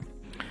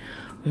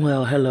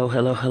Well,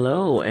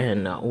 hello,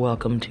 and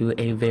welcome to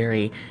a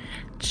very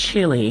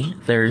chilly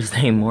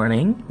Thursday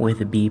morning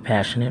with Be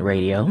Passionate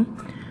Radio.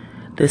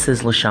 This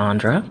is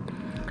LaShondra,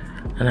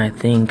 and I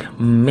think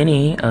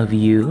many of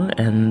you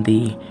in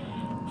the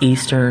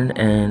eastern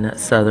and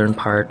southern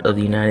part of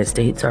the United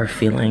States are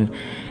feeling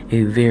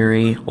a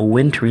very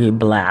wintry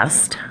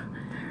blast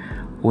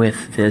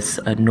with this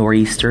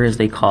nor'easter, as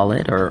they call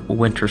it, or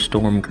winter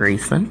storm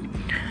Grayson.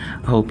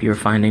 I hope you're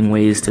finding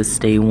ways to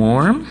stay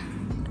warm,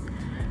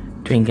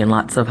 drinking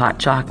lots of hot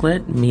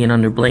chocolate, being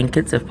under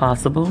blankets if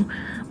possible.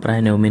 But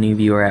I know many of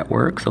you are at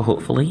work, so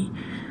hopefully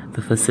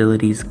the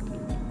facility's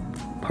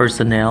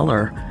personnel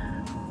are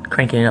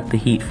cranking up the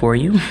heat for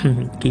you,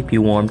 keep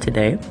you warm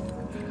today.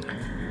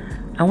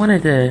 I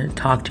wanted to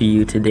talk to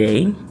you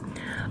today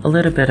a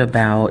little bit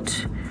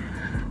about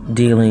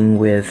dealing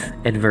with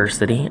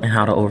adversity and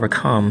how to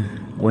overcome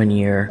when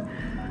you're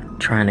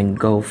trying to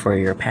go for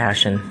your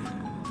passion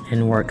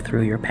and work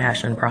through your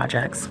passion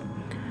projects.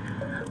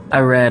 I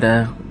read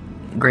a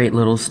great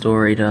little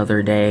story the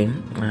other day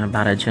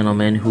about a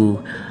gentleman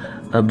who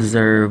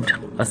observed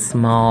a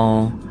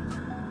small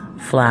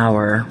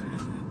flower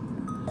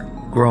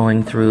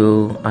growing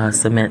through a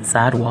cement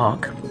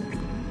sidewalk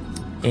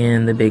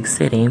in the big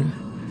city,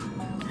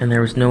 and there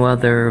was no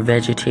other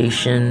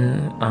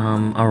vegetation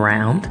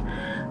around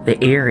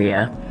the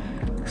area,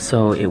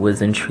 so it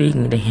was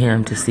intriguing to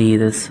him to see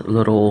this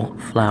little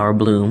flower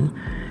bloom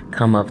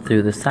come up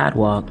through the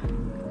sidewalk.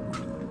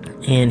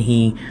 And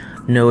he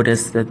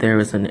noticed that there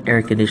was an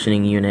air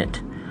conditioning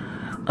unit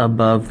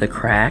above the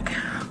crack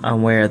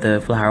where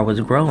the flower was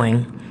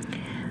growing,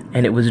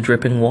 and it was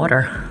dripping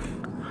water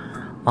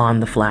on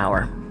the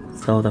flower.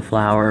 So the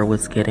flower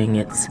was getting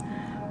its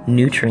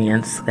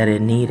nutrients that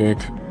it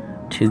needed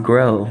to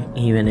grow,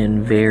 even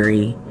in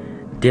very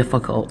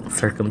difficult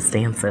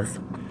circumstances.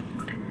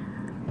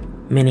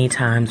 Many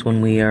times when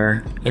we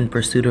are in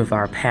pursuit of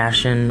our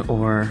passion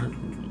or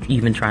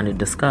even trying to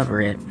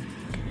discover it,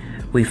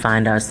 we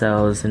find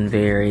ourselves in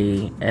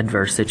very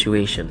adverse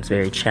situations,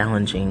 very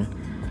challenging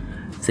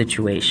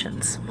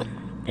situations.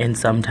 And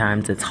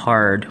sometimes it's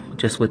hard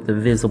just with the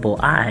visible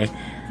eye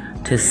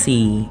to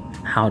see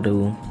how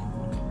to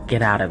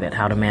get out of it,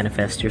 how to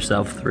manifest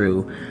yourself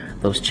through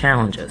those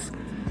challenges.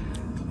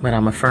 But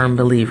I'm a firm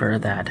believer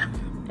that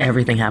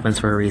everything happens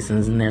for a reason,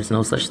 and there's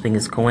no such thing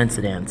as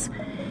coincidence.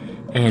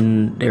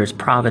 And there's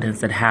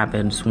providence that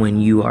happens when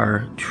you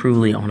are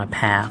truly on a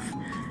path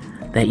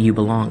that you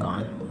belong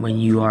on. When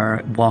you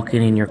are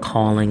walking in your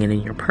calling and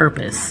in your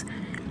purpose,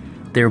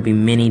 there will be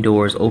many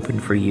doors open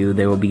for you.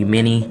 There will be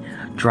many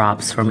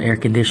drops from air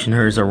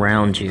conditioners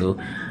around you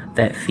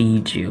that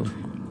feed you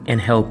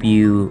and help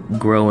you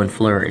grow and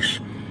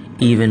flourish,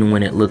 even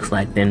when it looks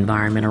like the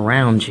environment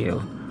around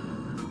you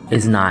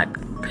is not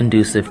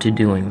conducive to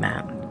doing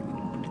that.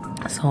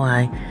 So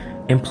I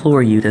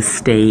implore you to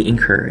stay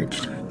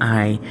encouraged.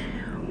 I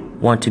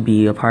want to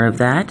be a part of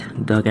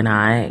that. Doug and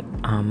I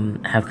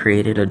have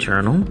created a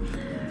journal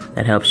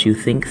that helps you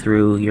think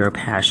through your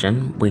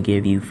passion. We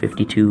give you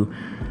 52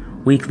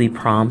 weekly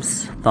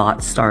prompts,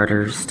 thought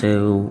starters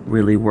to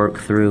really work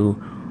through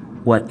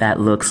what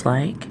that looks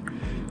like.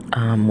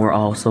 We're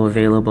also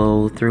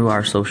available through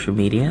our social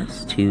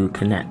medias to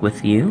connect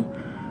with you.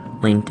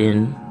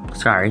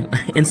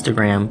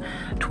 Instagram,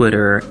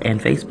 Twitter,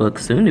 and Facebook,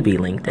 soon to be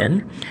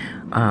LinkedIn.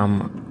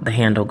 The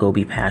handle Go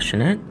Be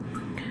Passionate.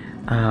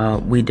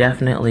 We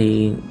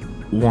definitely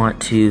want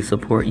to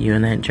support you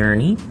in that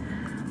journey.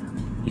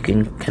 You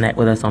can connect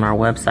with us on our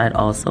website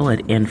also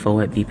at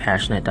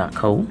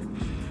info@bepassionate.co.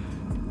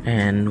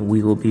 And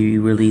we will be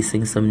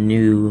releasing some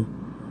new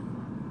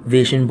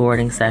vision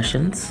boarding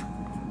sessions,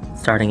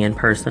 starting in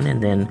person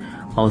and then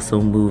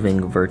also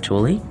moving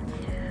virtually.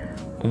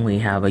 We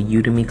have a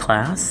Udemy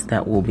class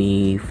that will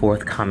be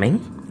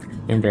forthcoming,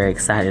 and very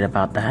excited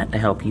about that to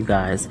help you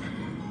guys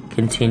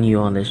continue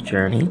on this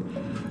journey.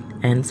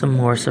 And some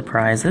more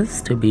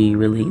surprises to be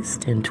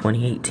released in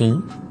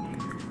 2018.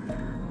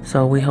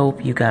 So we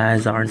hope you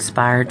guys are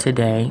inspired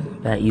today,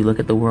 that you look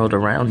at the world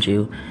around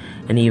you,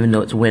 and even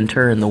though it's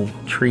winter and the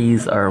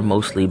trees are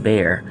mostly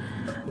bare,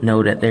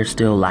 know that there's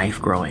still life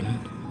growing,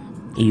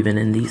 even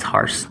in these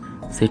harsh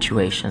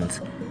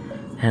situations.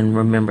 And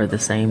remember, the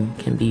same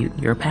can be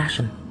your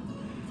passion.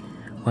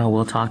 Well,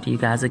 we'll talk to you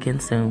guys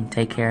again soon.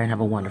 Take care and have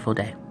a wonderful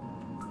day.